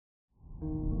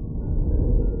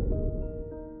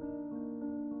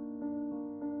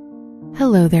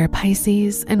Hello there,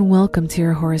 Pisces, and welcome to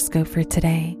your horoscope for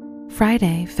today,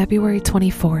 Friday, February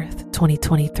 24th,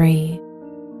 2023.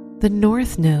 The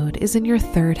North Node is in your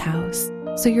third house,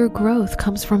 so your growth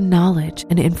comes from knowledge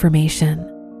and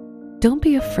information. Don't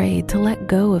be afraid to let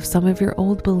go of some of your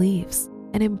old beliefs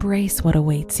and embrace what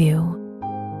awaits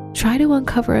you. Try to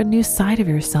uncover a new side of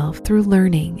yourself through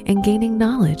learning and gaining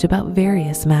knowledge about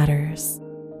various matters.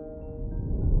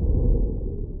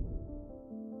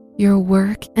 Your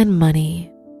work and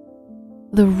money.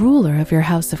 The ruler of your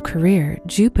house of career,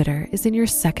 Jupiter, is in your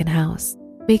second house,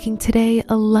 making today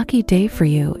a lucky day for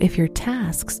you if your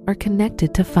tasks are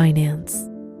connected to finance.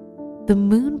 The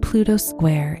Moon-Pluto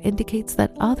square indicates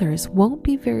that others won't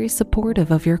be very supportive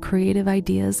of your creative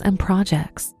ideas and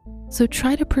projects, so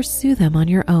try to pursue them on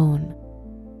your own.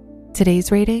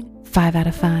 Today's rating, 5 out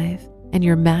of 5, and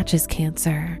your match is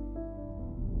Cancer.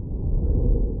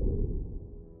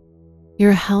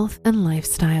 Your health and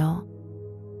lifestyle.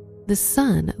 The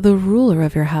Sun, the ruler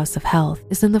of your house of health,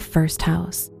 is in the first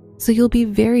house, so you'll be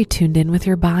very tuned in with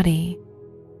your body.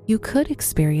 You could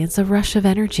experience a rush of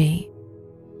energy.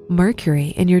 Mercury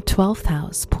in your 12th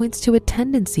house points to a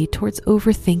tendency towards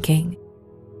overthinking.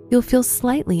 You'll feel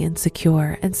slightly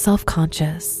insecure and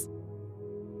self-conscious.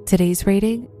 Today's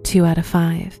rating, 2 out of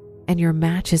 5, and your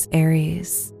match is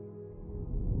Aries.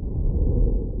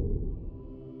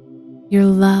 Your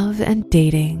love and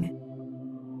dating.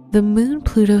 The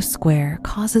Moon-Pluto square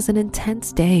causes an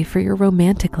intense day for your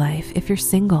romantic life if you're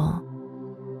single.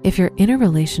 If you're in a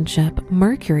relationship,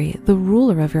 Mercury, the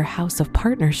ruler of your house of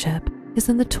partnership, is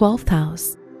in the 12th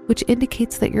house, which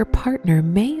indicates that your partner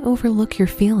may overlook your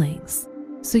feelings,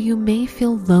 so you may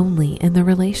feel lonely in the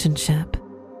relationship.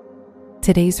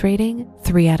 Today's rating,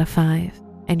 3 out of 5,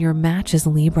 and your match is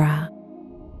Libra.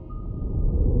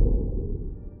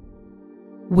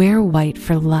 Wear white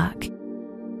for luck.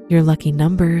 Your lucky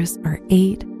numbers are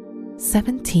 8,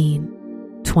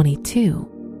 17,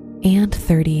 22, and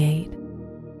 38.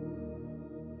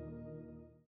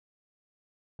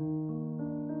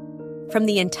 From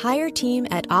the entire team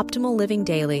at Optimal Living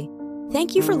Daily,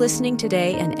 thank you for listening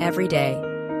today and every day.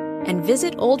 And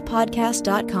visit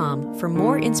oldpodcast.com for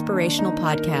more inspirational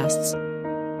podcasts.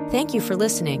 Thank you for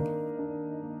listening.